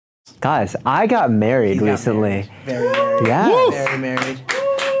Guys, I got married recently. Very married. Yeah. Very married.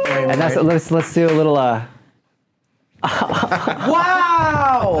 Very And married. let's do a little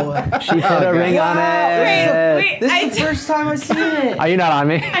Wow! She put a ring on it. Wait, This is the first time I've seen it. Are you not on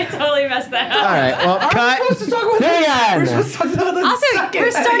me? I totally messed that up. All right, well, cut. We're supposed to talk about Dang We're it! supposed to talk about the Also, second we're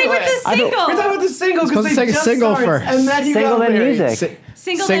starting with anyway. the single. We're talking about the single Supposed because to they take a just single starts, first. and then you Single got and married. music.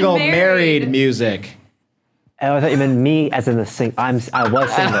 Single and married music. Oh, I thought you meant me as in the sing. I was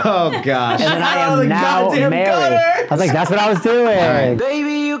single. Oh gosh. And then I Oh, am the now goddamn married. gutter. I was like, that's what I was doing. right.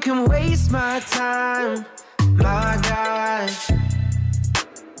 Baby, you can waste my time, my guy.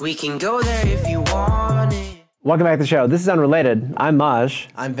 We can go there if you want it. Welcome back to the show. This is Unrelated. I'm Maj.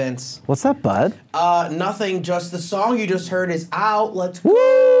 I'm Vince. What's up, bud? Nothing, just the song you just heard is out. Let's go.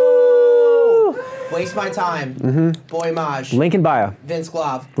 Woo! Waste my time. Boy Maj. Link in bio. Vince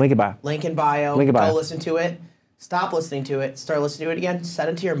Glove. Link in bio. Link in bio. Link in bio. Go listen to it. Stop listening to it. Start listening to it again. Send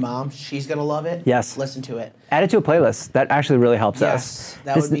it to your mom. She's going to love it. Yes. Listen to it. Add it to a playlist. That actually really helps us. Yes,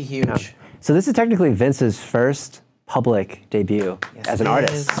 that would be huge. So this is technically Vince's first public debut as an it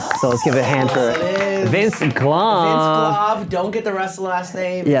artist. is. So let's give it a hand Yes, for it is. Vince Glove. Vince Glove. Don't get the rest of the last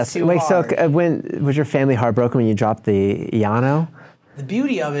name. Yes. It's too Wait. hard. So when was your family heartbroken when you dropped the Iano? The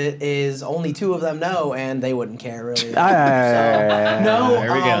beauty of it is only two of them know, and they wouldn't care really.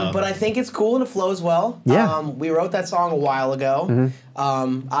 There we go. But I think it's cool and it flows well. Yeah. We wrote that song a while ago.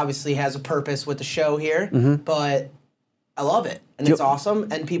 Obviously has a purpose with the show here, but I love it and it's awesome.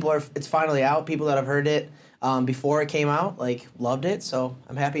 And it's finally out. People that have heard it before it came out, loved it. So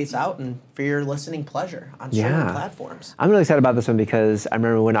I'm happy it's out and for your listening pleasure on streaming platforms. I'm really excited about this one because I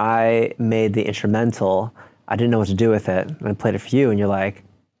remember when I made the instrumental, I didn't know what to do with it. And I played it for you and you're like,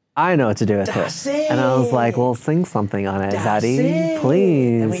 I know what to do with That's it. And I was like, it. well, sing something on it, That's Zaddy, it.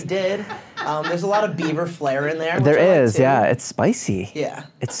 please. And we did. There's a lot of Bieber flair in there. There which I like is, too. yeah. It's spicy. Yeah.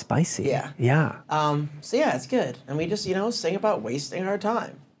 It's spicy. Yeah. Yeah. So yeah, it's good. And we just, sing about wasting our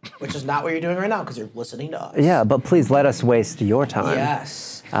time, which is not what you're doing right now because you're listening to us. Yeah, but please let us waste your time.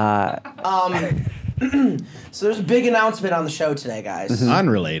 Yes. So there's a big announcement on the show today, guys.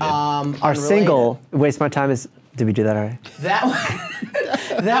 Unrelated. Our Unrelated. single, Waste My Time, is. Did we do that already? That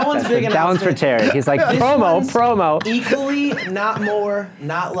one, that one's big announcement. That one's for Terry. He's like, This one's promo. Equally, not more,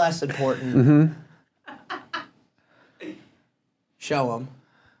 not less important. Show them.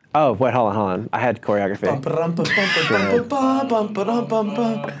 Oh, wait, hold on. I had choreography.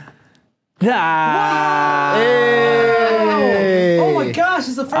 Ah! Oh my gosh,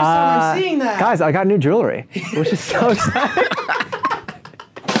 it's the first time I'm seeing that. Guys, I got new jewelry, which is so exciting.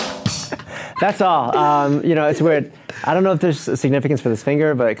 That's all. It's weird. I don't know if there's a significance for this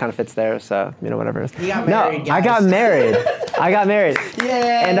finger, but it kind of fits there, so, whatever it is. You got married, I got guys. married. I got married.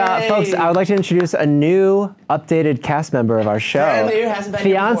 Yay! And folks, I would like to introduce a new, updated cast member of our show. Brand new, hasn't been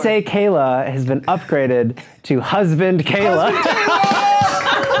here Fiance Kayla has been upgraded to Husband Kayla.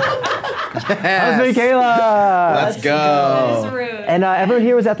 Husband Kayla. Let's go. That is rude. And everyone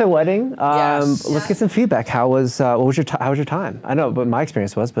here was at the wedding. Yes. Let's get some feedback. How was your time? I know what my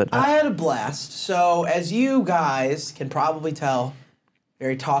experience was, but I had a blast. So, as you guys can probably tell,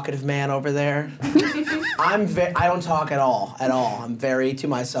 very talkative man over there. I don't talk at all. I'm very to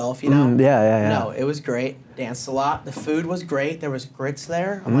myself, yeah. No, it was great. Danced a lot. The food was great. There was grits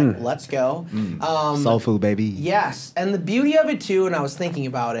there. I'm like, let's go. Soul food, baby. Yes, and the beauty of it too, and I was thinking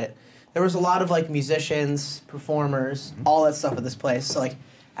about it, there was a lot of musicians, performers, all that stuff at this place. So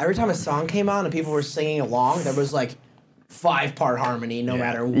every time a song came on and people were singing along, there was 5-part harmony no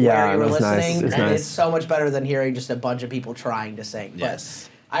matter where Yeah, you were it was nice. listening. It was and nice. it's so much better than hearing just a bunch of people trying to sing. Yes.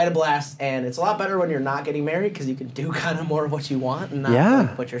 But I had a blast, and it's a lot better when you're not getting married because you can do kind of more of what you want and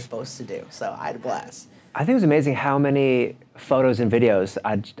not what you're supposed to do. So I had a blast. I think it was amazing how many photos and videos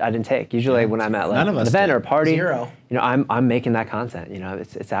I didn't take. Usually when I'm at None of an us event did. or a party, Zero. I'm making that content.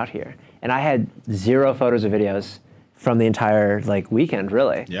 It's out here, and I had 0 photos or videos from the entire weekend,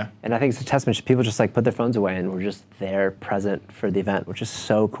 really. Yeah. And I think it's a testament to people just put their phones away and were just there, present for the event, which is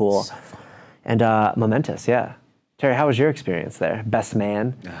so cool. So fun. And momentous, yeah. Terry, how was your experience there? Best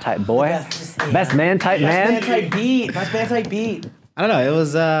man type boy? Best man type man? Best man type beat. Best man type beat. I don't know. It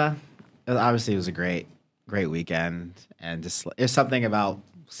was obviously a great weekend, and just there's something about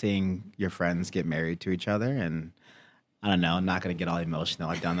seeing your friends get married to each other, and I don't know. I'm not gonna get all emotional.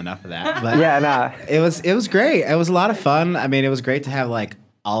 I've done enough of that. But Yeah, nah. it was great. It was a lot of fun. I mean, it was great to have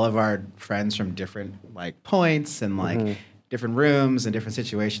all of our friends from different points and different rooms and different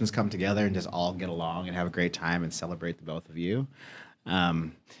situations come together and just all get along and have a great time and celebrate the both of you.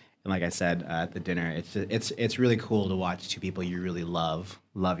 And like I said at the dinner, it's really cool to watch two people you really love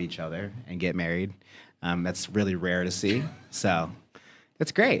each other and get married. That's really rare to see. So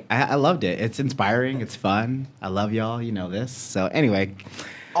It's great. I loved it. It's inspiring. It's fun. I love y'all. You know this. So anyway,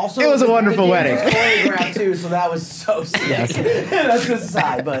 Also, it was a wonderful the wedding. dance was choreographed too, so that was so sick. That's just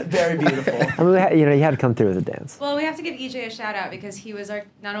aside, but very beautiful. I mean, you had to come through with a dance. Well, we have to give EJ a shout out because he was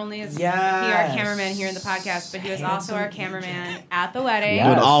not only is he Yes. our cameraman here in the podcast, but he was also our cameraman at the wedding. Yes.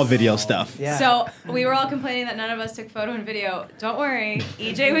 Doing all video stuff. Yeah. So we were all complaining that none of us took photo and video. Don't worry,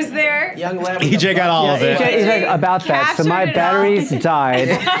 EJ was there. Young Lamb. EJ got all of it. EJ, like, about that. So my Captured it batteries died.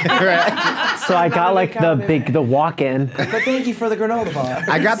 Right. So I got like the walk-in. But thank you for the granola bar.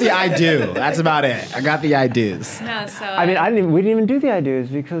 I got the I do. That's about it. I got the I do's. No, so I mean, we didn't even do the I do's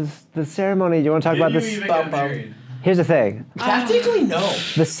because the ceremony. You want to talk about this? Here's the thing. Technically, no.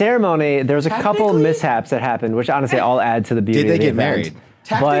 The ceremony. There was a couple Technically? mishaps that happened, which honestly all add to the beauty. Did they of the get event. married?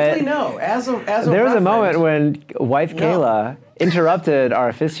 Technically, But no. As a there was a reference, moment when wife No. Kayla interrupted our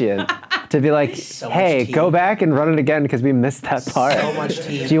officiant to be like, So much "Hey, tea. go back and run it again because we missed that part." So much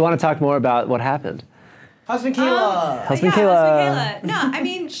tea. Do you want to talk more about what happened? Husband Kayla. Husband yeah, Kayla. Husband Kayla. No, I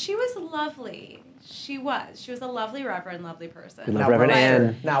mean, she was lovely. She was a lovely reverend, lovely person. love Reverend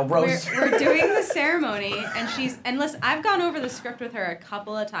Ann. Now, Rose. We're doing the ceremony, and listen, I've gone over the script with her a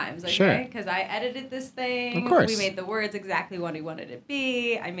couple of times, okay? Sure. Because I edited this thing. Of course. We made the words exactly what we wanted it to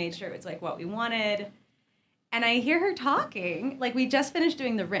be. I made sure it was like what we wanted. And I hear her talking, like we just finished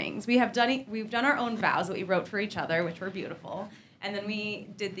doing the rings. We've done our own vows that we wrote for each other, which were beautiful. And then we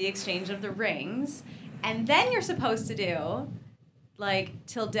did the exchange of the rings. And then you're supposed to do, like,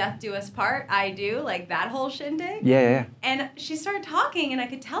 till death do us part, I do, like that whole shindig. Yeah. And she started talking, and I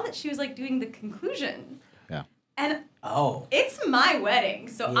could tell that she was, like, doing the conclusion. Yeah. And Oh. it's my wedding,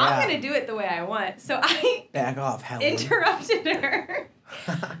 so Yeah. I'm going to do it the way I want. So I Back off, Helen. interrupted her.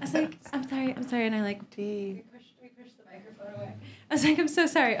 I was like, I'm sorry. And I, like, we pushed the microphone away. I was like, I'm so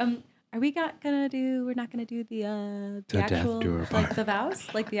sorry. Are we we're not gonna do the death actual, do our like part. the vows?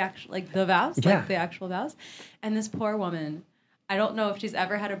 Like the actual, like the vows? Yeah. Like the actual vows? And this poor woman, I don't know if she's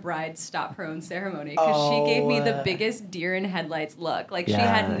ever had a bride stop her own ceremony because she gave me the biggest deer in headlights look. Like she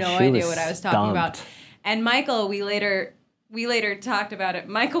Yeah, had no she idea was what I was talking about. stumped. And Michael, we later talked about it.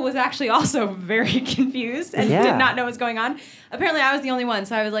 Michael was actually also very confused and Yeah. did not know what was going on. Apparently, I was the only one.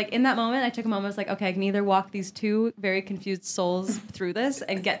 So I was like, in that moment, I took a moment. I was like, okay, I can either walk these two very confused souls through this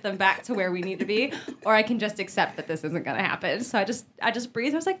and get them back to where we need to be, or I can just accept that this isn't going to happen. So I just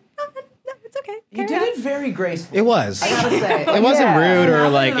breathed. I was like, no, it's okay. You Carry did on. it very gracefully. It was. I gotta say. It wasn't Yeah. rude or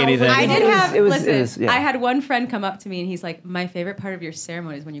like No, no, no, anything. I did was- have, it was- listen, it was- yeah. I had one friend come up to me and he's like, my favorite part of your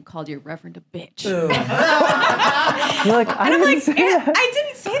ceremony is when you called your reverend a bitch. Ooh. You're like, I And I'm didn't like, say that. I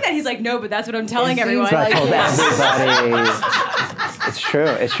didn't say that. He's like, no, but that's what I'm telling It seems everyone. That's what I like- told everybody. It's true.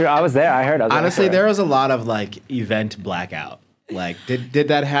 It's true. I was there. I heard. Honestly, there. there was a lot of like event blackout. Like, did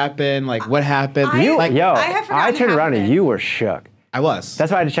that happen? Like, what happened? I- like, Yo, I have forgotten I turned half around of and it. you were shook. I was.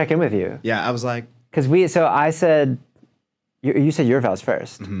 That's why I had to check in with you. Yeah, I was like, Because so I said, you said your vows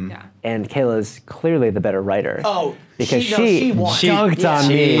first. Yeah. And Kayla's clearly the better writer. Oh, Because she she won. dunked on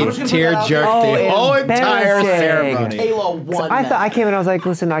me. I'm just gonna put tear that out jerked there. the Oh, whole entire embarrassing. ceremony. Kayla won. I that. thought I came in. I was like,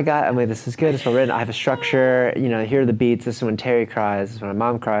 listen, this is good. It's well written. I have a structure. Here are the beats. This is when Terry cries. This is when my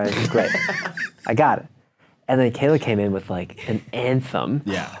mom cries. It's great. I got it. And then Kayla came in with like an anthem.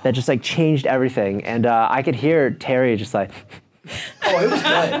 Yeah. That just like changed everything. And I could hear Terry just like Oh, it was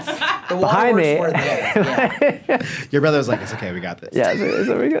good. The Behind waterworks me. were there. Yeah. Your brother was like, it's okay, we got this. yeah.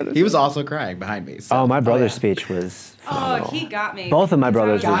 So we good. He was also crying behind me. So. Oh, my brother's yeah. speech was Oh, phenomenal. he got me. Both of my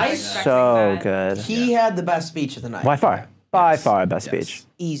brothers were Guys? so good. He had the best speech of the night. By far. By far, best Yes. speech.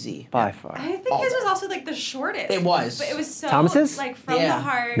 Easy. By far. I think his was also like the shortest. It was. But it was so Thomas's? like from Yeah. the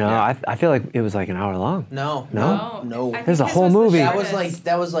heart. No, I feel like it was like an hour long. No. No? No. I think There's a his whole was the movie. shortest.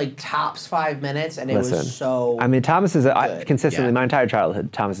 That was like tops 5 minutes, and it Listen, was so. I mean, Thomas is good. consistently Yeah. my entire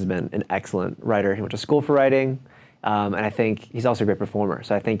childhood. Thomas has been an excellent writer. He went to school for writing, and I think he's also a great performer.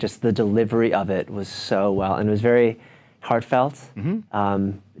 So I think just the delivery of it was so well, and it was very heartfelt,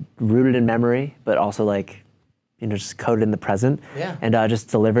 rooted in memory, but also like just coded in the present. Yeah. And just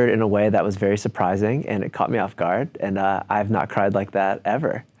delivered in a way that was very surprising, and it caught me off guard. And I've not cried like that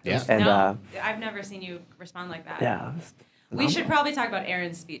ever. Yeah. And No, I've never seen you respond like that. yeah. We should probably talk about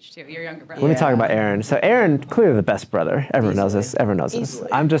Aaron's speech too, your younger brother. Let me talk Yeah. about Aaron. So Aaron, clearly the best brother. Everyone knows Easily. this. Everyone knows this. Easily.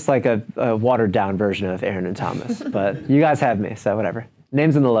 I'm just like a watered down version of Aaron and Thomas, but you guys have me, so whatever.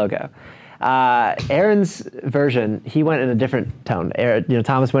 Name's in the logo. Aaron's version, he went in a different tone.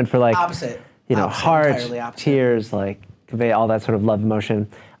 Thomas went for like Opposite. heart, Entirely opposite. tears, like convey all that sort of love emotion.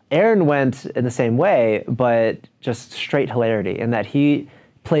 Aaron went in the same way, but just straight hilarity in that he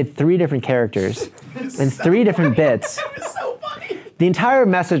played 3 different characters and 3 different bits. It was so funny. The entire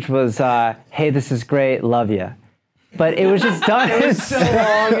message was, hey, this is great, love ya. but it was just done. It was so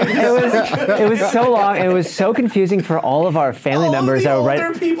long. It was so long. And it was so confusing for all of our family members that were right.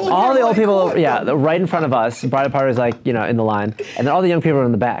 All the old people, right in front of us. The bridal party was like, in the line, and then all the young people were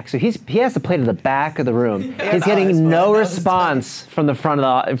in the back. So he has to play to the back of the room. He's getting no response from the front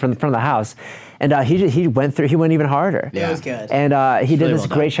of the house. And he went even harder. It was good. And he did this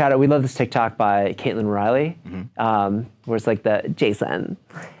well great shout out. We love this TikTok by Caitlin Riley, where it's like the Jason.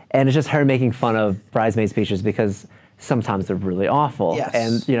 And it's just her making fun of bridesmaid speeches because sometimes they're really awful. Yes.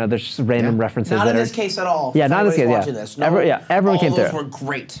 And there's just random references. Not that in are, this case at all. Yeah, not in this case. Watching Yeah. this. No, Everyone came through. All those were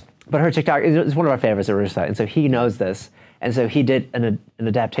great. But her TikTok is one of our favorites at Riverside, and so he knows this, and so he did an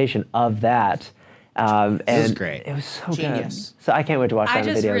adaptation of that. And It was great. It was so Genius. good. So I can't wait to watch that I on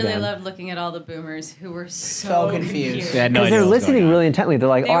just video really again. loved looking at all the boomers who were so confused. They had no Because idea they're what was listening going on. really intently. They're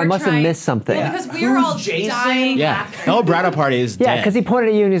like, They "Oh, I were must have trying- missed something." Well, because we were all Who's Jason? dying Yeah, laughing. the whole bridal party is Yeah, dead. because he pointed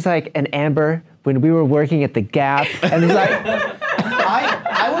at you and he's like, "And Amber, when we were working at the Gap," and he's like,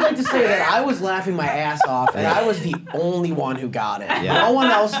 I would like to say that I was laughing my ass off, and I was the only one who got it. Yeah. No one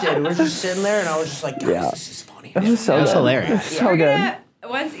else did. We were just sitting there, and I was just like, guys, Yeah. this is funny. "It was so It was good. hilarious. It was so We're good." gonna,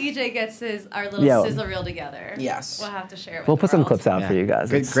 once EJ gets our little Yo. sizzle reel together, Yes. we'll have to share it with We'll the put some world. clips out for you guys.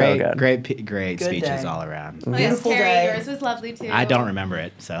 Great, It's so good. great Good speeches day. all around. Oh, yes, Beautiful Carrie, day. yours was lovely too. I don't remember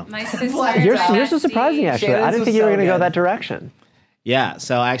it, so. My sister. Yours my was bestie. surprising, actually. Shannon's I didn't was think you were so going to go good. that direction. Yeah,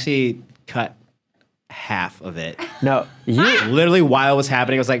 so I actually cut half of it. No, you. Literally while it was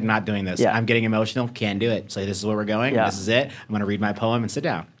happening, I was like, not doing this. Yeah. I'm getting emotional, can't do it. So this is where we're going. Yeah. This is it. I'm going to read my poem and sit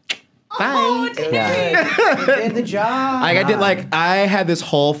down. Oh, Bye. dang Yeah. it. You did the job. I had this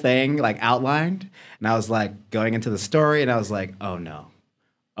whole thing like outlined, and I was like going into the story, and I was like, oh no.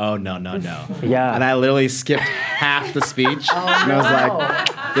 Oh no. Yeah. And I literally skipped half the speech. And I was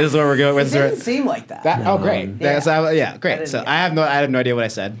like, this is where we're going. It This is didn't where, seem like that. oh great. Yeah. Great. didn't- So I have no idea what I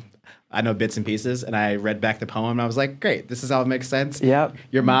said. I know bits and pieces, and I read back the poem, and I was like, great, this is how it makes sense. Yep.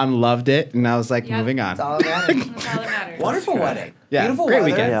 Your mom loved it, and I was like, Yep. moving on. That's all that matters. That's all that matters. Wonderful wedding. Yeah, Beautiful great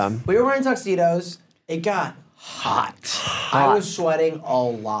weather. weekend. Yeah. We were wearing tuxedos. It got hot. I was sweating a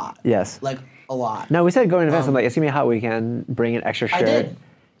lot. Yes. Like, a lot. No, we said going to events. I'm like, it's gonna be a hot weekend. Bring an extra shirt. I did.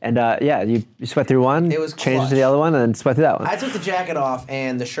 And you sweat through one. It was changed to clutch. the other one, and then sweat through that one. I took the jacket off,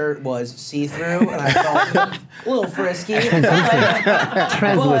 and the shirt was see-through, and I felt a little frisky.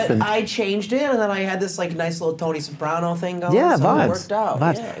 Translucent. But I changed it, and then I had this like nice little Tony Soprano thing going. Yeah, so vibes. It worked out.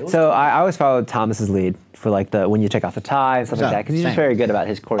 Vibes. Yeah, it was So cool. I always followed Thomas's lead for like the when you take off the tie and stuff like Yeah, that because he's just same. very good about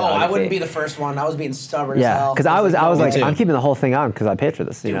his choreography. Oh, I wouldn't be the first one. I was being stubborn as Yeah, hell. because I was like, too. I'm keeping the whole thing on because I paid for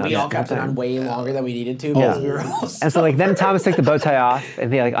this. You know, we all the kept whole it on thing. way longer than we needed to Yeah. because we were all And so like then Thomas took the bow tie off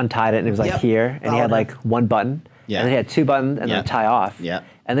and he like untied it and it was like Yep. here and he had Followed like him. one button Yeah. and then he had two buttons and then Yeah. a tie off. Yeah.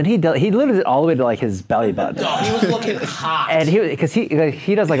 And then he lifted it all the way to like his belly button. Oh, he was looking hot. And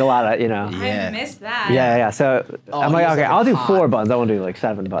he does like a lot of Yeah. I missed that. Yeah. So I'm he like, was okay, looking I'll do hot. 4 buttons. I won't do like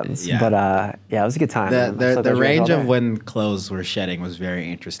 7 buttons. Yeah. But yeah, it was a good time. man. I'm so The glad you guys range were all of there. when clothes were shedding was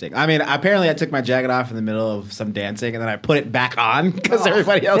very interesting. I mean, apparently I took my jacket off in the middle of some dancing, and then I put it back on because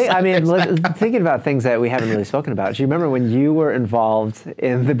everybody else. I mean, had thinking about things that we haven't really spoken about. Do you remember when you were involved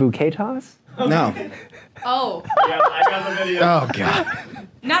in the bouquet toss? no. Oh, Yeah, I got the video. Oh god.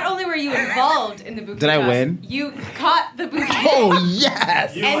 not only were you involved in the bouquet Did I toss, win? You caught the bouquet. Oh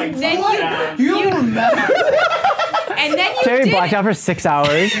yes. You, And like, then pulled you- down. you remember? And then you Jerry did blacked out for 6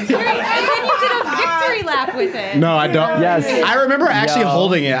 hours. And then you did a victory lap with it. No, I don't. Yes. I remember actually Yo.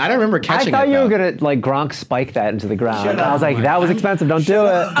 holding it. I don't remember I catching thought it. you were though. gonna like Gronk spike that into the ground. Shut I was up. like, that was expensive. Don't do it.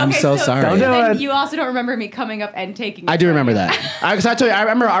 I'm Okay, so sorry. Don't do then it. You also don't remember me coming up and taking it. I do from remember you. that. Because I told you, I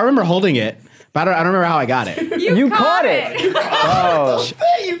remember holding it, but I don't remember how I got it. You caught it. Oh,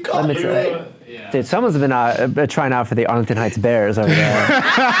 You caught let me it. say. Dude, someone's been trying out for the Arlington Heights Bears over there.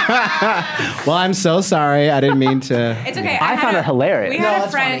 Well, I'm so sorry. I didn't mean to. It's okay. I found it hilarious. We No, had a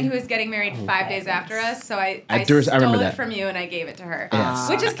that's friend funny. who was getting married 5 days after us, so I I stole remember it that. from you and I gave it to her. Yes.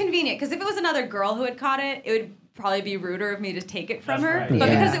 Which is convenient, because if it was another girl who had caught it, it would probably be ruder of me to take it from That's her. right. But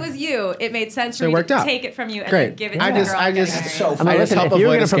Yeah. because it was you, it made sense So for it me worked to out. take it from you and Great. then give it to I the just- girl I getting just- married. So I mean, funny. listen, help if you were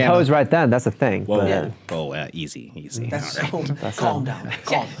avoid gonna a scandal. propose right then, that's a thing. Whoa, but- Yeah. whoa, easy. That's All right. so. Calm down.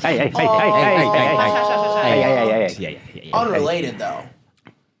 Calm. Hey, hey, hey, hey, hey, hey, hey, hey, hey.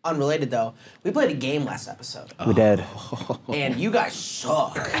 Unrelated though, we played a game last episode, We did. and you guys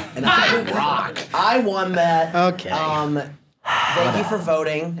suck, and I rock. I won that. Okay. Thank you for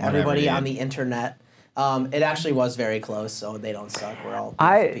voting, everybody dude. on the internet. It actually was very close, so they don't suck. We're all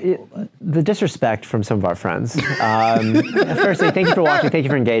beautiful people, but The disrespect from some of our friends. Firstly, thank you for watching. Thank you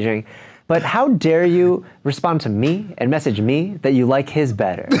for engaging. But how dare you respond to me and message me that you like his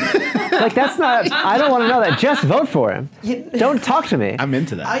better? Like, that's not, I don't want to know that. Just vote for him. Don't talk to me. I'm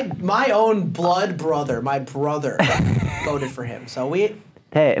into that. My own blood brother, my brother, voted for him. So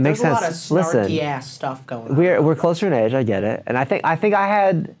Hey, it makes sense. There's a lot of snarky ass stuff going on. We're closer in age, I get it. And I think I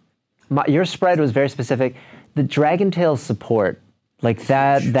had, your spread was very specific. The Dragon Tales support, like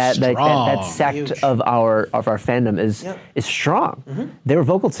that sect Huge. of our fandom is strong. They were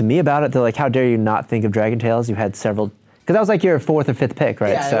vocal to me about it. They're like, how dare you not think of Dragon Tales? You had several, because that was like your 4th or 5th pick,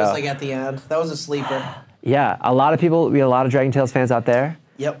 right? Yeah, it was like at the end. That was a sleeper. Yeah, a lot of people, we had a lot of Dragon Tales fans out there.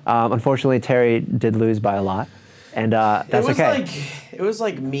 Yep. Unfortunately, Terry did lose by a lot, and that's okay. It was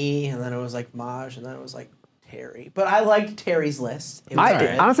like me, and then it was like Maj, and then it was like Terry. But I liked Terry's list. It was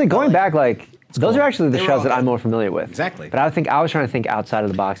good. Honestly, going back, like, those are actually the They were shows all that I'm good. more familiar with. Exactly. But I was trying to think outside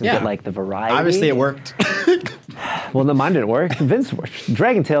of the box and get like the variety. Obviously, it worked. Well, no, mine didn't work. Vince worked.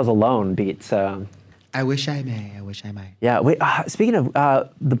 Dragon Tales alone beat. So. I wish I may. Yeah. Wait. Speaking of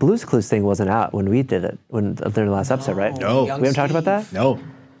the Blue's Clues thing, wasn't out when we did it during the last episode, right? No. We haven't talked about that. No.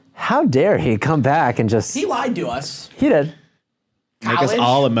 How dare he come back and just? He lied to us. He did. Make us College?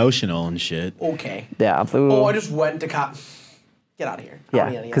 all emotional and shit. Okay. Yeah. Oh, I just went to Get out of here. I don't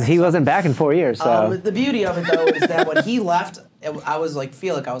need Yeah. any of Because that he stuff. wasn't back in 4 years. So. The beauty of it though is that when he left, I was like,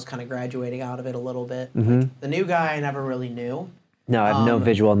 feel like I was kind of graduating out of it a little bit. Like, the new guy I never really knew, No, I have no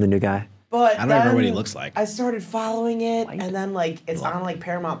visual on the new guy. but I don't remember what he then looks like. I started following it, and then like it's on like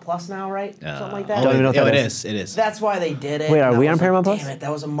Paramount Plus now, right? Something like that. Don't even know what that it is. is. It is. That's why they did it. Wait, and are I we was on like, Paramount Plus? Damn it,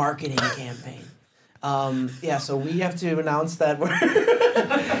 that was a marketing campaign. Yeah, so we have to announce that we're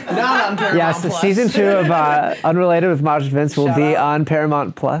not on Paramount Yes, Plus. season 2 of Unrelated with Maj and Vince will Shout be out. on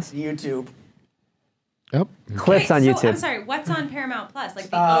Paramount Plus. YouTube. Yep. Clips on So, YouTube. I'm sorry, what's on Paramount Plus? Like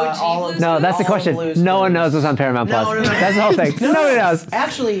the OG all of Blues No, that's the All question. Blues No one Clues. knows what's on Paramount Plus. No. That's the whole thing. Nobody knows.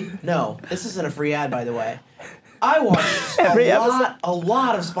 Actually, no. This isn't a free ad, by the way. I watched Every a episode.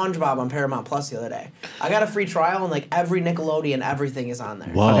 lot of SpongeBob on Paramount Plus the other day. I got a free trial, and like every Nickelodeon, everything is on there.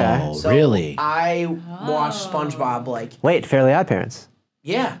 Whoa, Okay. So really? I watched SpongeBob like, Wait, Fairly Odd Parents.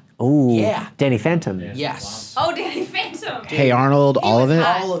 yeah. Ooh. Yeah. Danny Phantom. Yes. Oh, Danny Phantom. Hey Arnold, all of was it?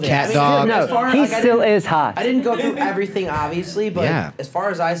 hot. All of it. Cat I mean, dog. as No, far as, he like, I still didn't- is hot. I didn't go through everything, obviously, but Yeah. as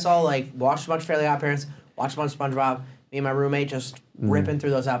far as I saw, like, watched a bunch of Fairly Odd Parents, watched a bunch of SpongeBob, me and my roommate just ripping through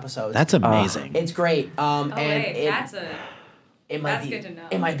those episodes. That's amazing. It's great. Oh, And wait, it might that's be, good to know.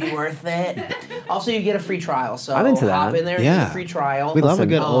 It might be worth it. Also, you get a free trial, so I'm into that. hop in there and Yeah. get a free trial. We love a Listen,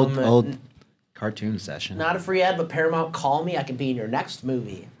 good um, old cartoon session. Not a free ad, but Paramount, call me. I could be in your next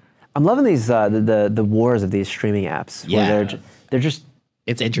movie. I'm loving these the wars of these streaming apps. Yeah. Where they're just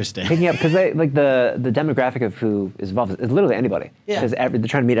It's interesting. picking up because they like the demographic of who is involved is literally anybody. Yeah. Because they're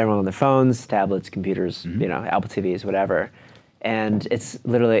trying to meet everyone on their phones, tablets, computers, Apple TVs, whatever. And it's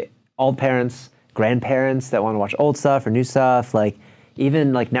literally all parents, grandparents that want to watch old stuff or new stuff. Like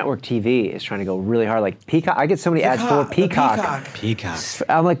even like network TV is trying to go really hard. Like Peacock, I get so many ads for The Peacock. Peacock.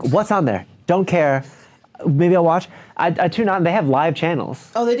 I'm like, what's on there? Don't care. Maybe I'll watch. I tune on. They have live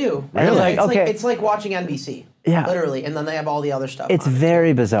channels. Oh, they do. And it's like, okay. It's like watching NBC. Yeah. Literally, and then they have all the other stuff. It's on it.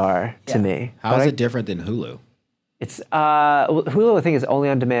 very bizarre to Yeah. me. How But is I- it different than Hulu? It's Hulu. I think is only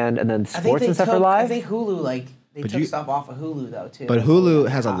on demand, and then I think sports they and stuff took, are live. I think Hulu they But took you- stuff off of Hulu though too. But Hulu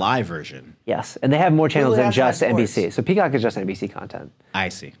has a live version. Yes, and they have more channels than has just live NBC. sports. So Peacock is just NBC content. I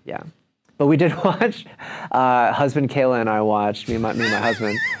see. Yeah, but we did watch. Husband Kayla and I watched. Me and my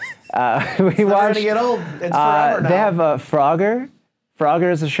husband. We We're watched. gonna get old. It's forever now. They have Frogger.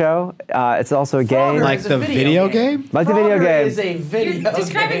 Frogger is a show. It's also a game. Frogger Like is a the video video game? Like the video Frogger game. is a video You're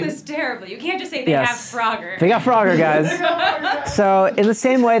describing game. this terribly. You can't just say they Yes. have Frogger. They got Frogger, guys. So in the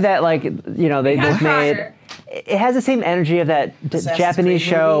same way that they've got made. Frogger. It has the same energy of that Assassin's Japanese Creed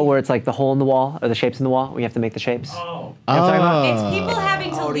show movie? where it's like the hole in the wall or the shapes in the wall where you have to make the shapes. Oh. You know what I'm talking about? It's people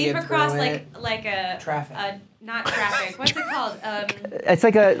having to Oh, to leap get across through like a Traffic. not traffic. What's it called? It's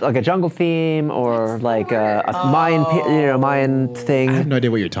like a jungle theme or What's like the a word? Mayan thing I have no idea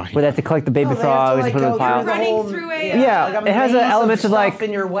what you're talking where they about. have to collect the baby No, they have to, frogs like, and put them in go a pile. through the Running whole- through a- Yeah, like a it has an maze of element of, stuff like-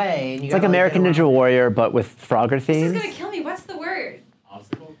 in your way. And you It's like gotta, American get Ninja around. Warrior but with Frogger This themes. is gonna kill me. What's the word?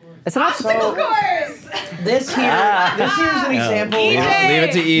 Obstacle course. It's an obstacle. Obstacle course. This here's an example. EJ, Leave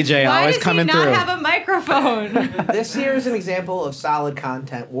it to EJ, Why always does coming he not through. have a microphone? This here is an example of solid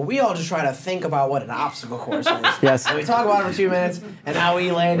content where we all just try to think about what an obstacle course is. Yes. And we talk about it for 2 minutes and how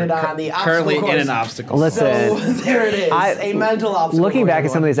we landed on the obstacle Currently course. in an obstacle. Listen. So there it is. A mental obstacle. Looking course, back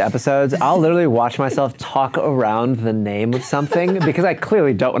at some of everyone. these episodes, I'll literally watch myself talk around the name of something because I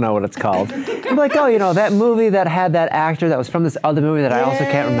clearly don't know what it's called. I'm like, oh, that movie that had that actor that was from this other movie that I also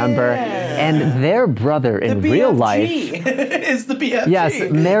can't remember. And their brother in The real BFG life, is the BFG.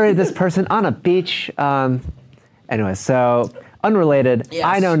 yes, married this person on a beach. Anyway, so Unrelated. Yes.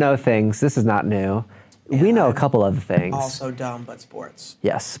 I know no things. This is not new. We know a couple other things. Also dumb, but sports.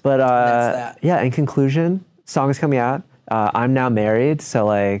 Yes, but that's that. yeah. In conclusion, song is coming out. I'm now married, so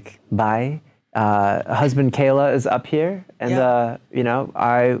like, bye. Husband Kayla is up here, and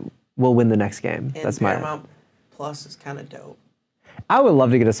I will win the next game. And That's Paramount Plus is kind of dope. I would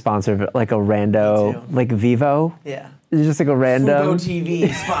love to get a sponsor, like a rando, Me too. like Vivo. Yeah. It's just like a random. Fubo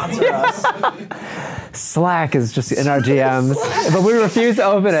TV sponsor us. Slack is just in our GMs, but we refuse to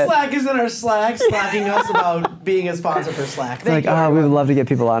open it. Slack is in our Slack, slacking us about being a sponsor for Slack. It's like, we would love to get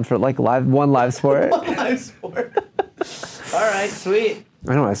people on for like one live sport. live sport. All right, sweet.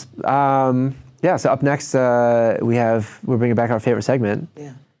 Anyways, yeah. So up next, we're bringing back our favorite segment,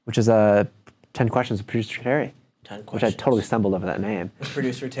 which is 10 questions with producer Terry. 10 questions. Which I totally stumbled over that name.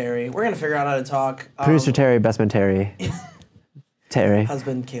 Producer Terry. We're gonna figure out how to talk. Producer Terry, best man Terry. Terry.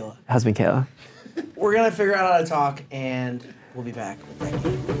 Husband Kayla. Husband Kayla. We're gonna figure out how to talk, and we'll be back with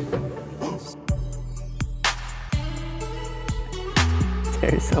Becky.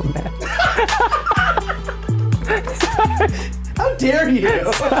 Terry's so mad. How dare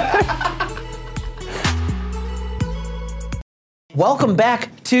you? Welcome back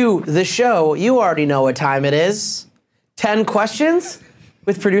to the show. You already know what time it is. 10 questions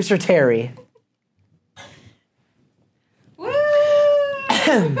with producer Terry. Woo!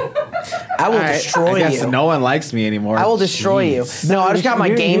 I will destroy I guess you. no one likes me anymore. I will destroy you. No, I just got my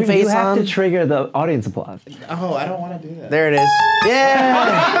game face You have on. to trigger the audience applause. Oh, I don't want to do that. There it is.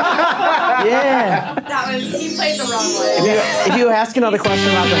 Yeah. Yeah. That was, he played the wrong way. If you ask another question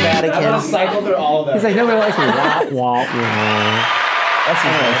about the Vatican, Cycle through all of them. He's like, nobody likes me. Wah. that's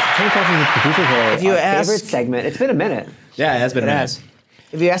Anyways, 10 questions with producer Terry. If you our ask- favorite segment. It's been a minute. Yeah, it has been it has.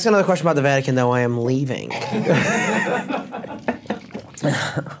 If you ask another question about the Vatican, though, I am leaving.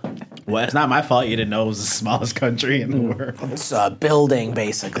 Well, it's not my fault you didn't know it was the smallest country in the world. It's a building,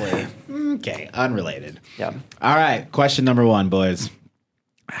 basically. Okay, unrelated. Yeah. All right, question number 1, boys.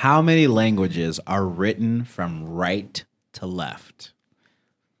 How many languages are written from right to left?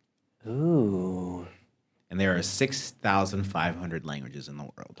 Ooh. And there are 6,500 languages in the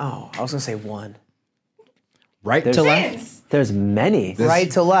world. Oh, I was going to say one. Right There's- to left? Vince. There's many. Right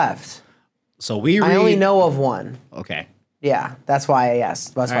to left. So we read. I only know of one. Okay. Yeah, that's why I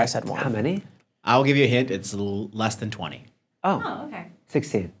asked. That's why I right. said one. How many? I'll give you a hint. It's less than 20. Oh, Oh, okay.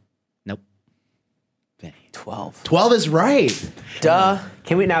 16. Nope. Vinny. 12. 12 is right. Duh.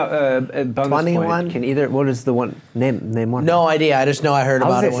 Can we now, bonus 21? point, can either, what is the one, name one? No idea. I just know I heard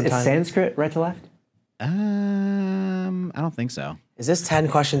about it one Is time. Sanskrit right to left? I don't think so. Is this 10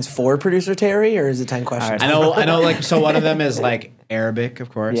 questions for producer Terry, or is it 10 questions? All I know. Like, so one of them is like Arabic,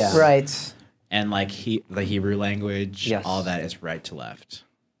 of course. Yeah. Right. And like the Hebrew language, Yes. all that is right to left.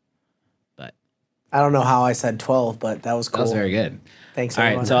 But I don't know how I said 12, but that was that cool. was very good. Thanks, All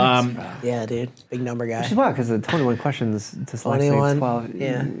right, everyone. so Yeah, dude. Big number guy. Which is wild, because the 21 questions to select 21, 12.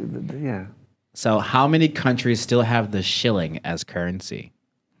 yeah. Yeah. so how many countries still have the shilling as currency?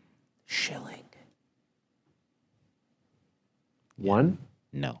 Shilling. One?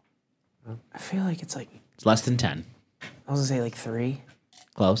 No, I feel like it's like, it's less than 10. I was going to say like 3,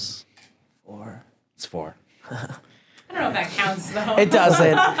 Close. 4. It's 4. I don't know if that counts though. It doesn't.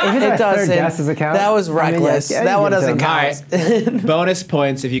 it's my It third doesn't. guess, does it count? That was I mean, reckless. yeah, that you one give it to doesn't him. count. Bonus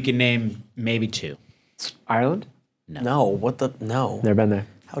points if you can name maybe 2. Ireland? No, what the? No. Never been there.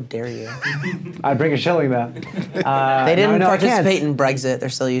 How dare you? I'd bring a shilling, though. They didn't no, I can't. participate in Brexit. They're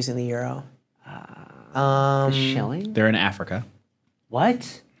still using the euro. Shilling? They're in Africa.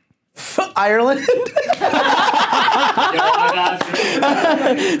 What? Ireland?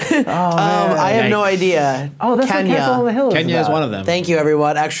 I have no idea. Oh, that's Kenya. what Castle on the Hill is Kenya is about. one of them. Thank you,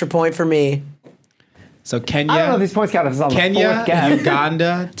 everyone. Extra point for me. So I don't know if Kenya, these points count if it's on the Kenya, fourth guess.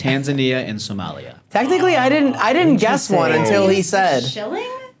 Uganda, Tanzania, and Somalia. Technically, I didn't guess one Interesting. until he said. Shilling?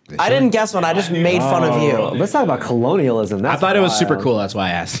 I didn't guess one. I just made fun of Oh, you. let's talk about colonialism. I That's thought it was super wild. cool. That's why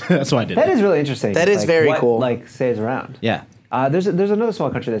I asked. That's why I did That that. is really interesting. That is Like, very what, cool. Like stays around. Yeah. There's another small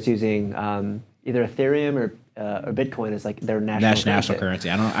country that's using either Ethereum or Bitcoin as like their national currency.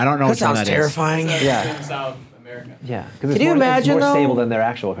 I don't know That which one sounds that is. terrifying. Yeah, South America. yeah. Because Can you imagine, it's more though? stable than their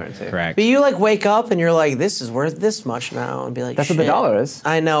actual currency. Correct. But you like wake up and you're like, this is worth this much now, and be like, That's what the shit. dollar is.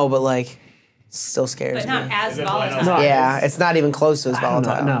 I know, but like, still scares But me. not as it Buenos volatile. Aires? Yeah, it's not even close to as I don't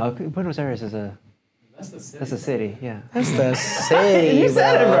volatile. know. No, Buenos Aires is That's the city. that's a city. Yeah. That's the city, You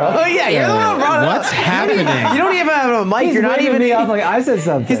said it, bro. Oh yeah, you're the one who brought it up. What's happening? You don't even have a mic. He's You're not waving even. me up like I said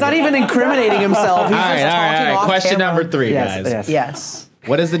something. He's not even incriminating himself. He's All right, just all right, talking all right. off Question camera. number 3, Yes, guys. yes. Yes.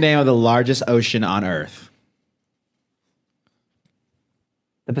 What is the name of the largest ocean on Earth?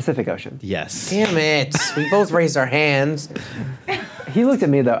 The Pacific Ocean. Yes. Damn it. We both raised our hands. He looked at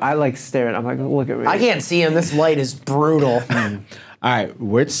me though. I like stared. I'm like, look at me. I can't see him. This light is brutal. All right.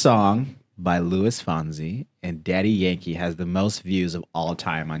 Which song by Louis Fonsi and Daddy Yankee has the most views of all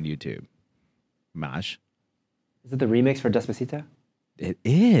time on YouTube? Maj? Is it the remix for Despacito? It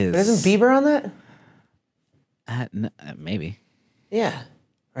is. But isn't Bieber on that? Maybe. Yeah.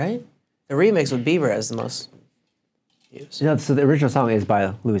 Right? The remix with Bieber has the most views. No, so the original song is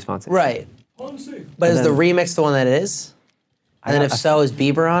by Louis Fonsi. Right. But is the remix the one that it is? And then if so, is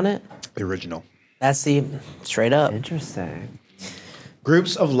Bieber on it? The original. That's the straight up. Interesting.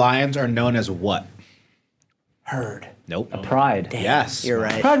 Groups of lions are known as what? Herd. Nope. Pride. Yes. You're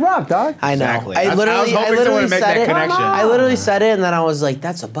right. Pride Rock, dog. I know. Exactly. I I was literally, hoping someone would make said that it. connection. I literally said it, and then I was like,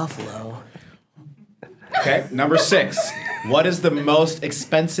 "That's a buffalo." Okay. Number 6. What is the most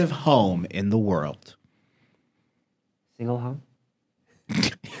expensive home in the world? Single home.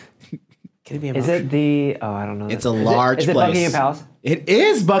 Can it be Is it the? Oh, I don't know. It's a large Is it place. Buckingham Palace? It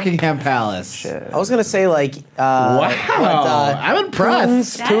is Buckingham Palace. Shit. I was gonna say like. Wow. I'm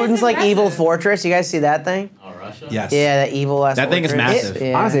impressed. Putin's like evil fortress. You guys see that thing? Yes. Yeah, that evil ass. That thing is fortress. massive.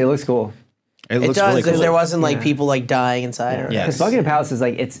 Yeah. Honestly, it looks cool. It It looks does. really cool. If there wasn't like Yeah. people like dying inside. Or Yeah. Because Yes. Buckingham Palace is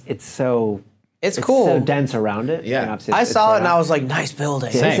like it's so. It's cool. So dense around it. Yeah. and obviously I it's saw it spread and I out. was like, nice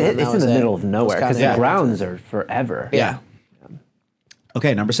building. Yeah, Same. it's That in was the it. middle of nowhere because kinda the it. grounds are forever. Yeah.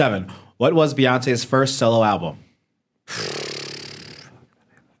 Okay, number 7. What was Beyonce's first solo album?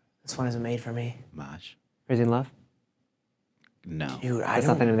 This one isn't made for me. Maj. Crazy in Love. No. Dude, I That's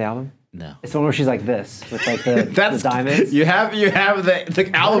not the don't. name of the album. No. It's the one where she's like this with like the diamonds. You have the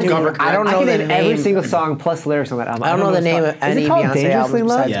album cover. Correct. I don't I know can the name every name. single song plus lyrics on that album. I don't know the what name it's of called. Is any it called Beyonce Dangerously in albums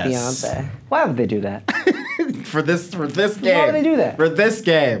Love? besides Yes. Beyonce. Why would they do that? for this game. Why would they do that? For this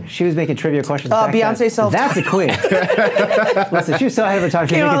game. She was making trivia questions. back Beyonce then. self- That's a queen. Listen, she was so ahead of her time.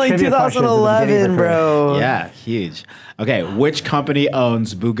 She Came was out making like trivia questions at the beginning of 2011, her career. bro. Yeah, huge. Okay, which company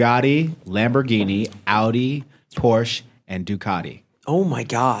owns Bugatti, Lamborghini, Audi, Porsche, and Ducati? Oh my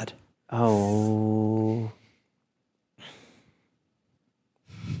God. Oh.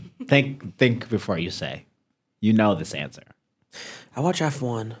 Think before you say. You know this answer. I watch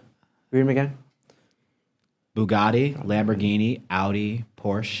F1. Read them again. Bugatti, Lamborghini, Audi,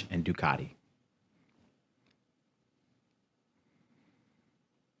 Porsche, and Ducati.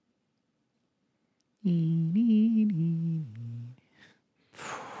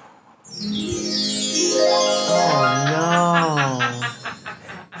 No.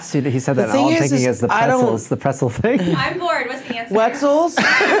 See, he said that. The thing All I'm is, thinking is is the I don't- pretzel. It's the pretzel thing. I'm bored. What's the answer? Wetzels?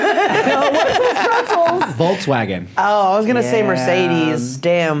 Volkswagen. Oh, I was gonna say Yeah. Mercedes.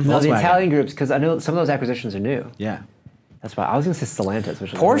 Damn. No, the Volkswagen. Italian groups, because I know some of those acquisitions are new. Yeah. That's why I was going to say Stellantis,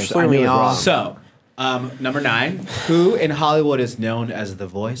 which Porsche I threw knew me was wrong. off. So, number 9. Who in Hollywood is known as the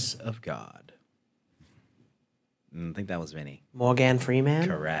voice of God? I think that was Vinny. Morgan Freeman.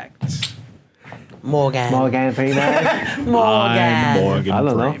 Correct. Morgan. Morgan Freeman. Morgan. Morgan I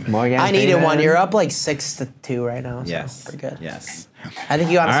don't know. Freeman. Morgan I needed Freeman. one. You're up like 6-2 right now. So Yes. Pretty good. Yes. I think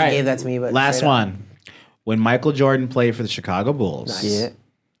you honestly All right. gave that to me, but Last straight up. one. When Michael Jordan played for the Chicago Bulls, Yeah.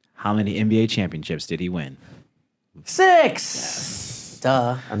 how many NBA championships did he win? 6.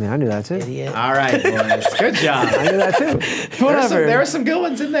 Duh. I mean, I knew that too. Idiot. All right, boys. Good job. I knew that too. Whatever. There were some good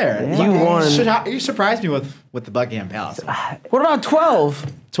ones in there. Yeah. You won. You surprised me with the Buckingham Palace. What about 12?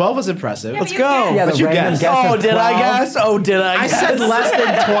 12 was impressive. Yeah, Let's but go. you Yeah, What'd the you random guess? guess Oh, of did I 12. guess? Oh, did I I guess? said less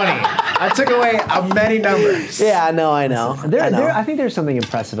than 20. I took away many numbers. Yeah, I know. I know. I think there's something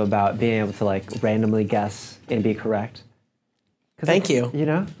impressive about being able to like randomly guess and be correct. 'Cause, Thank like, you. You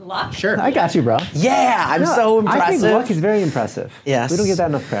know? Luck. Sure. I got you, bro. Yeah, I'm No, so I impressive. think luck is very impressive. Yes. We don't give that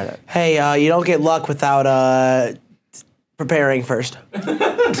enough credit. Hey, you don't get luck without preparing first.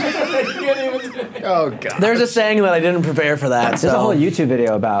 Oh, God. There's a saying that I didn't prepare for that. There's a whole So YouTube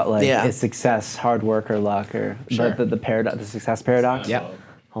video about like Yeah. is success hard work or luck or Sure. the paradox, the success paradox. Yep.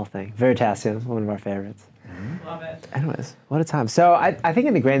 Whole thing. Veritasium, one of our favorites. Love it. Anyways, what a time. So I think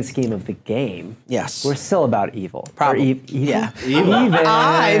in the grand scheme of the game, yes, we're still about evil. Probably. Or even. Yeah. Even.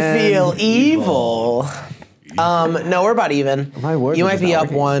 I feel evil. No, we're about even. My word You is might be not up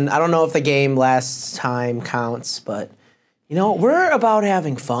working. one. I don't know if the game last time counts, but you know, we're about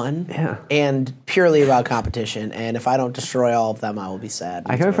having fun. Yeah. And purely about competition. And if I don't destroy all of them, I will be sad.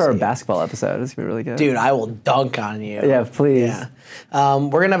 I can't wait for our We'll see. basketball episode. It's gonna be really good. Dude, I will dunk on you. Yeah, please. Yeah.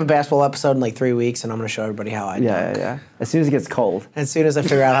 We're gonna have a basketball episode in like 3 weeks, and I'm gonna show everybody how I dunk. Yeah. As soon as it gets cold. As soon as I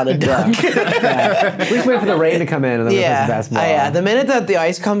figure out how to dunk. We just wait for the rain to come in and then we play some Yeah. basketball. Yeah. The minute that the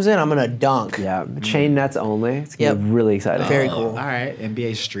ice comes in, I'm gonna dunk. Yeah. Chain nets only. It's gonna be Yep. really exciting. Very All cool. right.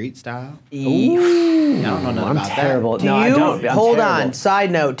 NBA Street style. Ooh. I don't know nothing I'm about terrible. Do No, I you don't. I'm hold terrible. on?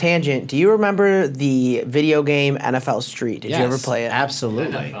 Side note, tangent. Do you remember the video game NFL Street? Did you ever play it?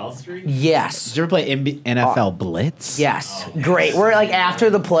 Absolutely. NFL Street? Yes. Did you ever play NFL Blitz? Yes. Great. Where like after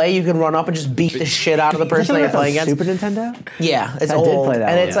the play, you can run up and just beat the shit out of the person that you're playing against. Super Nintendo? Yeah, it's I old, did play that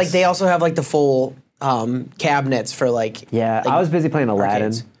and one, it's like yes. they also have like the full cabinets for like. Yeah, like, I was busy playing Aladdin.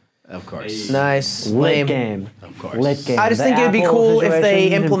 arcades. Of course. Nice. Lit Lame. game. Of course. Lit game. I just The think it'd be Apple cool if they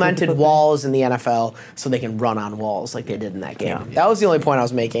situation and implemented flip. walls in the NFL so they can run on walls like they did in that game. Yeah. That was the only point I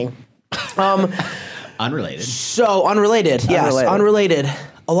was making. Unrelated. So unrelated, yes, Unrelated.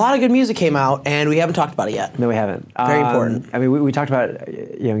 A lot of good music came out, and we haven't talked about it yet. No, we haven't. Very important. I mean, we talked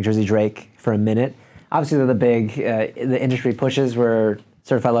about Young Jersey Drake for a minute. Obviously, they're the big the industry pushes were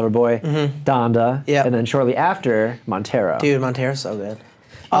Certified Lover Boy, Donda, Yep. and then shortly after Montero. Dude, Montero's so good.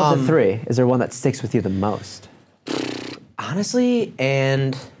 Of the three, is there one that sticks with you the most? Honestly,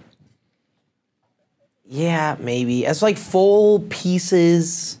 and yeah, maybe. As like full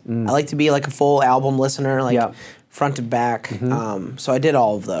pieces, I like to be like a full album listener, like Yeah. front to back. So I did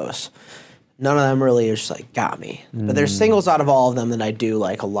all of those. None of them really just like got me. But there's singles out of all of them that I do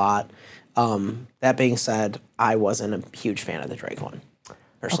like a lot. That being said, I wasn't a huge fan of the Drake one,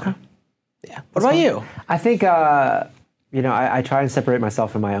 personally. Yeah. What about you? I think I try and separate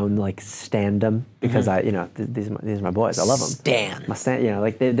myself from my own like standum because these are my boys. I love them. Stan. My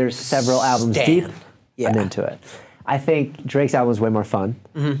stand, there's several albums Stan. deep. Yeah. I'm into it. I think Drake's album is way more fun.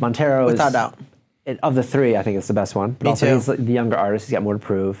 Montero Without is doubt. Of the three, I think it's the best one. But Me also too. he's like the younger artist. He's got more to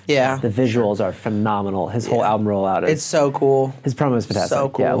prove. Yeah. The visuals are phenomenal. His whole album rollout is. It's so cool. His promo is fantastic. so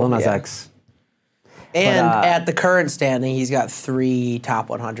cool, Yeah, Lil Nas yeah. X. And But, at the current standing, he's got 3 top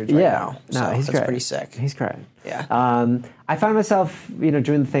 100s right now. So no, he's that's great. pretty sick. He's great. Yeah. I find myself,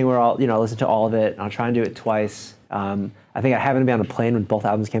 doing the thing where I'll, listen to all of it. And I'll try and do it twice. I think I happened to be on a plane when both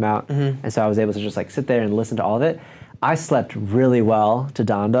albums came out, and so I was able to just like sit there and listen to all of it. I slept really well to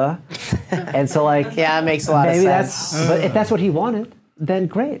Donda, and so like Yeah, it makes a lot of maybe sense. but if that's what he wanted, then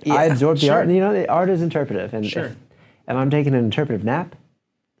great. I Yeah, absorbed the sure. art, and the art is interpretive, and if I'm taking an interpretive nap,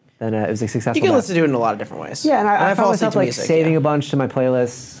 then it was a successful. You can nap. listen to it in a lot of different ways. Yeah, and I found fall asleep myself to like music, saving yeah. a bunch to my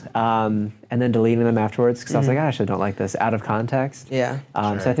playlists, and then deleting them afterwards because I was like, I actually don't like this out of context. Yeah.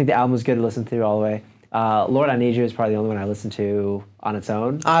 So I think the album was good to listen through all the way. Lord, I Need You is probably the only one I listened to on its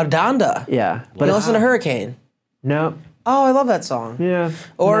own. Donda. Yeah, But you listen to Hurricane. no, Oh, I love that song. yeah,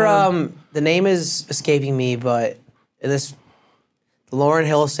 Or no. the name is escaping me, but this Lauryn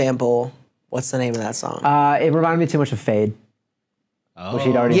Hill sample. What's the name of that song? It reminded me too much of Fade, which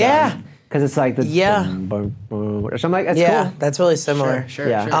he'd already Yeah. done. Because it's like the Yeah. boom, boom, boom, so I'm like, that's yeah, cool. that's really similar. Sure.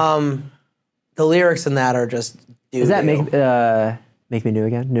 Yeah. Sure. The lyrics in that are just. Does that doo-doo. make me new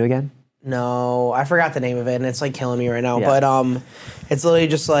again? New again? No, I forgot the name of it, and it's like killing me right now. Yeah. But it's literally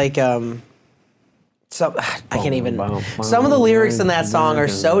just like some I can't even. boom, Some of the lyrics in that song are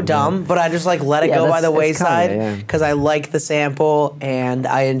so dumb, but I just like let it Yeah, go by the it's wayside Kanye, yeah. because I like the sample and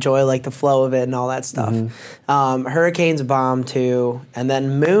I enjoy like the flow of it and all that stuff. Hurricane's a bomb too, and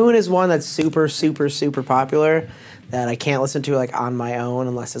then Moon is one that's super super super popular that I can't listen to like on my own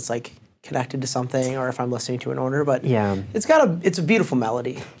unless it's like connected to something or if I'm listening to an order. But Yeah. it's a beautiful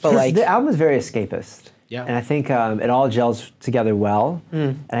melody, but like the album is very escapist. Yeah. And I think it all gels together well.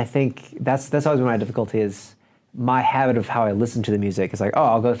 And I think that's always been my difficulty is my habit of how I listen to the music is like, oh,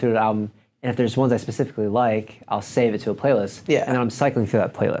 I'll go through the album, and if there's ones I specifically like, I'll save it to a playlist. Yeah. And then I'm cycling through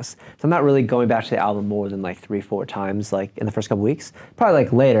that playlist. So I'm not really going back to the album more than like 3-4 times like in the first couple weeks. Probably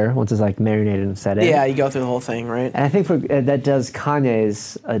like later, once it's like marinated and set in. yeah, you go through the whole thing, right? And I think that does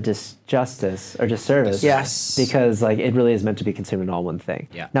Kanye's a disjustice or disservice. Yes. Because like it really is meant to be consumed in all one thing.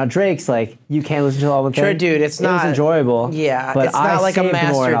 Yeah. Now Drake's like you can't listen to all one thing. Sure, dude, it's it not- was enjoyable. Yeah, but it's not I like a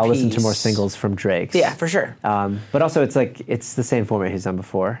saved more and I'll listen to more masterpiece. singles from Drake's. Yeah, for sure. But also it's like it's the same format he's done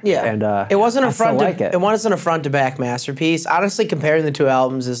before. Yeah, And it wasn't I a still front. like it. It wasn't a front to back masterpiece. Honestly, comparing the two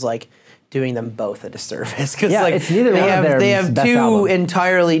albums is like doing them both a disservice because Yeah, like it's neither they one of have their they have best two albums.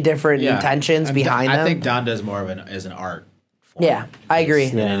 entirely different intentions And behind them. I think Donda is more of an art form. Yeah, I agree.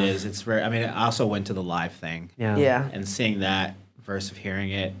 Than Yeah. it is. It's very. I mean, I also went to the live thing. Yeah. Yeah, And seeing that versus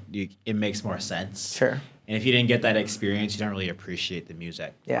hearing it, it makes more sense. sure. And if you didn't get that experience, you don't really appreciate the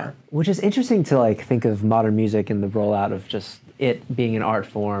music. Yeah, Which is interesting to like think of modern music and the rollout of just it being an art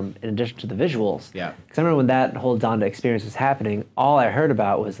form in addition to the visuals. Yeah. Because I remember when that whole Donda experience was happening, all I heard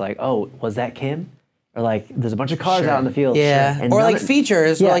about was like, oh, was that Kim? Or like, there's a bunch of cars Sure. out in the field. yeah. And or none like of-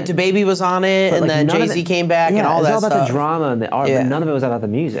 features, Yeah. where like DaBaby was on it, but, and like, then none of Jay Z it- came back, yeah, and all it was that all about stuff. the drama and the art, Yeah. but none of it was about the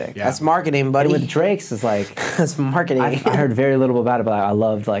music. Yeah. That's marketing, buddy. And with Drake's, it's like, That's marketing. I heard very little about it, but I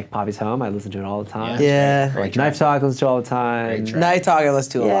loved like Poppy's Home. I listened to it all the time. Yeah. Great Like track. Knife Talk, I listened to it all the time. Great track. Night Talk I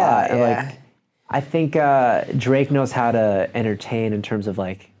listen to a Yeah, lot. and, Yeah. like, I think Drake knows how to entertain in terms of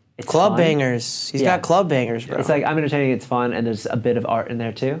like it's Club fun. bangers. He's got club bangers, bro. It's like I'm entertaining. It's fun, and there's a bit of art in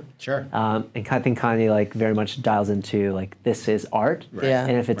there too. Sure. And I think Kanye like very much dials into like this is art. Right. Yeah.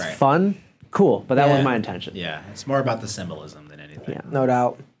 And if it's fun, cool. But that Yeah. wasn't my intention. Yeah, it's more about the symbolism than anything. Yeah. no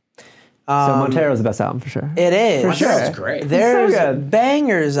doubt. So Montero's the best album for sure. It is. For sure. Montero's great. There's so good.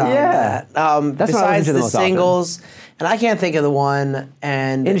 bangers on Yeah. that. That's what I listen besides to the the most often. singles, and I can't think of the one.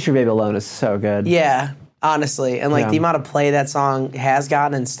 And Industry Baby alone is so good. yeah, honestly, and like Yeah. the amount of play that song has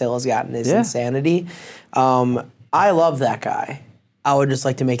gotten and still has gotten is Yeah. insanity. I love that guy. I would just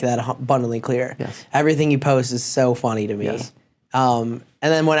like to make that abundantly clear. Yes. Everything he posts is so funny to me. Yes.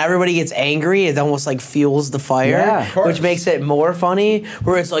 And then when everybody gets angry, it almost like fuels the fire, Yeah, of course. which makes it more funny.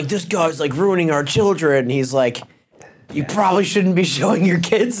 Where it's like, this guy's like ruining our children. And he's like, you probably shouldn't be showing your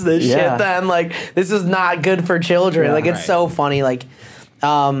kids this Yeah. shit then. Like, this is not good for children. Yeah. Like, it's Right. so funny. Like,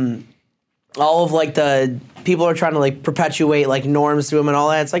 all of like the people are trying to like perpetuate like norms to him and all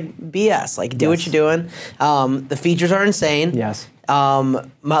that. It's like BS. Like, do what Yes. you're doing. The features are insane. Yes.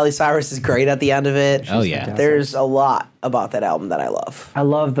 Miley Cyrus is great at the end of it. Oh, yeah. fantastic. There's a lot about that album that I love. I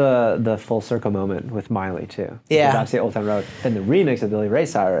love the full circle moment with Miley too. Yeah. With obviously Old Town Road. Then the remix of Billy Ray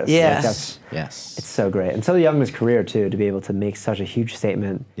Cyrus. Yes. Like, that's Yes. it's so great. And so young in his career too, to be able to make such a huge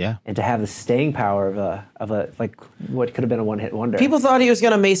statement. Yeah. And to have the staying power of a like what could have been a one-hit wonder. People thought he was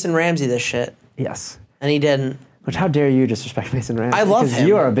gonna Mason Ramsey this shit, Yes. and he didn't. Which how dare you disrespect Mason Ramsey? I love Because him.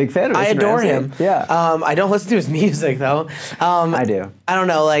 You are a big fan of I Mason adore Ramsey. him. Yeah. I don't listen to his music though. I do. I don't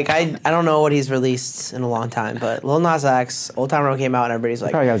know. Like I don't know what he's released in a long time. But Lil Nas X, Old Town Road came out, and everybody's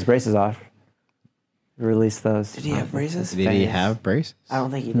like, Probably got his braces off. Release those. "Did he have braces?" Did he have braces? I don't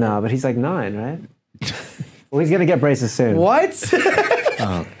think he did. No, but he's like 9, right? Well, he's gonna get braces soon. What?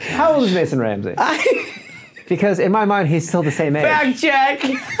 How old is Mason Ramsey? Because in my mind, he's still the same age. Fact check.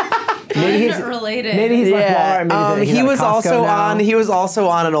 Maybe he's Related. Maybe he's like Walmart. Maybe he's he at was Costco also now. on. He was also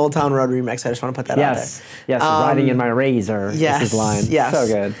on an Old Town Road remix. I just want to put that out there. Yes, riding in my razor. Yes, is his line. yes. So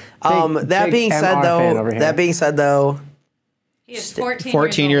good. That Big being said, MR fan over here. though, He is 14,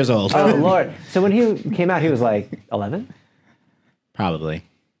 14 years old. Oh Lord! So when he came out, he was like 11. Probably.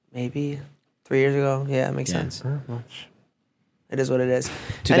 maybe 3 years ago. Yeah, it makes Yeah. sense. It is what it is.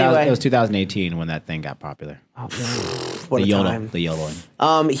 2000, Anyway, It was 2018 when that thing got popular. what the a YOLO. time. The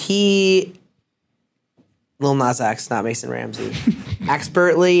YOLOing. Lil Nas X, not Mason Ramsey,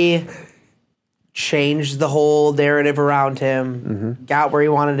 expertly changed the whole narrative around him, got where he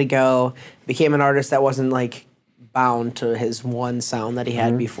wanted to go, became an artist that wasn't like bound to his one sound that he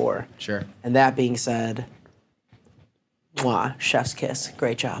had before. Sure. And that being said, mwah, chef's kiss.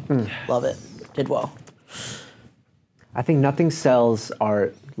 Great job. Love it. Did well. I think nothing sells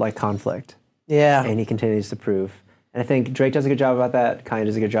art like conflict, Yeah. and he continues to prove. And I think Drake does a good job about that. Kanye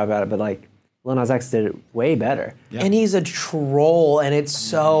does a good job about it, but like Lil Nas X did it way better. Yeah. And he's a troll, and it's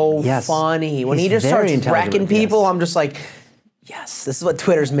so Yes. funny. When He's he just very starts intelligent wrecking with this. people, I'm just like, yes, this is what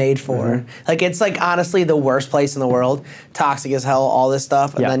Twitter's made for. Like, it's like honestly the worst place in the world. Toxic as hell, all this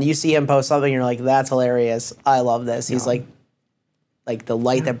stuff. And Yeah. then you see him post something, and you're like, that's hilarious. I love this. He's like the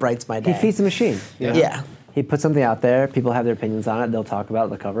light that brightens my day. He feeds the machine. you know? Yeah. He puts something out there. People have their opinions on it. They'll talk about it.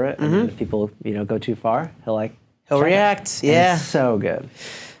 They'll cover it. And then if people go too far, he'll check it. react. And Yeah. it's so good.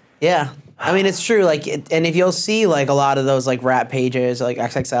 Yeah. I mean, it's true. Like, and if you'll see, like, a lot of those, like, rap pages, like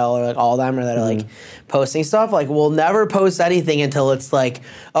XXL or like all of them, or that are like posting stuff, like, we'll never post anything until it's like,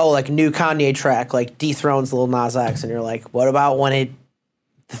 oh, like, new Kanye track, like, dethrones Lil Nas X, and you're like, what about when it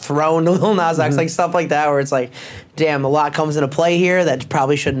dethroned Lil Nas X, like stuff like that, where it's like, damn, a lot comes into play here that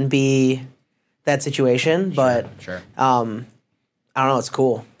probably shouldn't be that situation, but Sure. I don't know, it's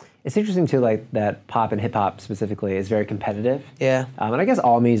cool. It's interesting too, like that pop and hip hop specifically is very competitive. Yeah. And I guess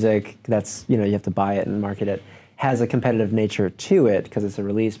all music that's you have to buy it and market it has a competitive nature to it because it's a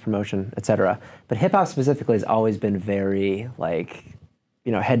release, promotion, etc. But hip hop specifically has always been very like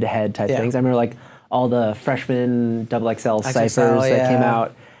head to head type Yeah. things. I remember like all the freshman XXL ciphers XXL, that came yeah.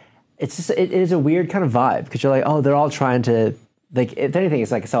 out. It's just it is a weird kind of vibe because you're like, oh, they're all trying to. Like, if anything,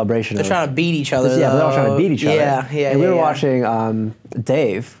 it's like a celebration. They're trying to beat each other. Yeah, they're all trying to beat each other. Yeah, yeah. And we were yeah. watching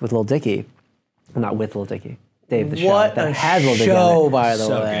Dave with Lil Dicky. Well, not with Lil Dicky. Dave the show. What that a has Lil Dicky show, on it. by the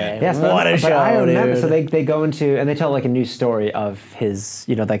So way. good. Yes, What a but show, I remember. dude. So they go into and they tell like a new story of his,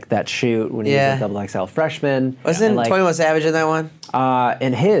 like that shoot when he Yeah. was a XXL freshman. Wasn't and, like, 21 Savage in that one?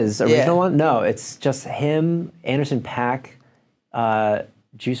 in his original Yeah. one? No, it's just him, Anderson .Paak,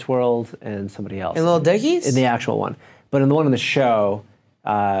 Juice WRLD, and somebody else. In Lil Dickies? In the actual one, but in the one in the show,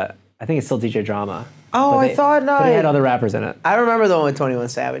 I think it's still DJ Drama. Oh, I thought not. But it had other rappers in it. I remember the one with 21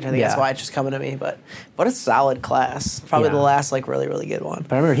 Savage. I think that's Yeah. why it's just coming to me. But what a solid class. Probably Yeah. the last like really, really good one.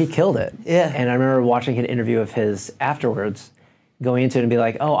 But I remember he killed it. Yeah. And I remember watching an interview of his afterwards, going into it and be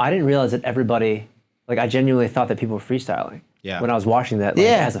like, oh, I didn't realize that everybody, like I genuinely thought that people were freestyling. Yeah. When I was watching that, like,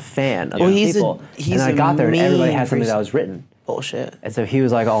 Yeah. as a fan of Well, these he's people. he's and then I a got there and everybody mean had something that freestyle- was written. Bullshit. And so he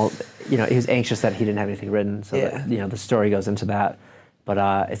was like all, he was anxious that he didn't have anything written. So Yeah. that, the story goes into that. But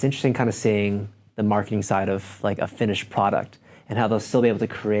it's interesting kind of seeing the marketing side of like a finished product and how they'll still be able to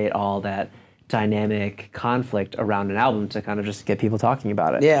create all that dynamic conflict around an album to kind of just get people talking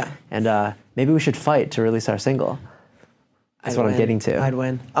about it. Yeah. And maybe we should fight to release our single. That's what I'm getting to. I'd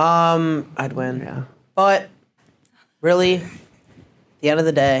win. I'd win. Yeah. But really, at the end of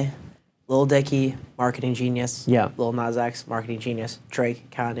the day, Lil Dicky, marketing genius. Yeah. Lil Nas X, marketing genius. Drake,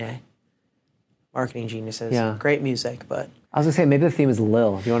 Kanye, marketing geniuses. Yeah. Great music, but I was gonna say maybe the theme is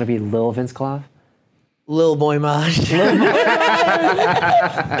Lil. Do you want to be Lil Vince Clough? Lil Boy Maj.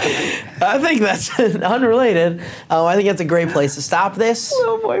 I think that's unrelated. I think that's a great place to stop this.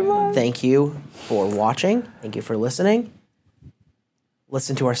 Lil Boy Maj. Thank you for watching. Thank you for listening.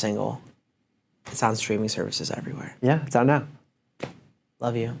 Listen to our single. It's on streaming services everywhere. Yeah, it's out now.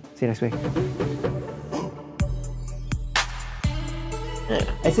 Love you. See you next week. Yeah.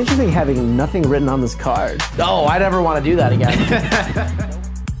 It's interesting having nothing written on this card. Oh, I never want to do that again.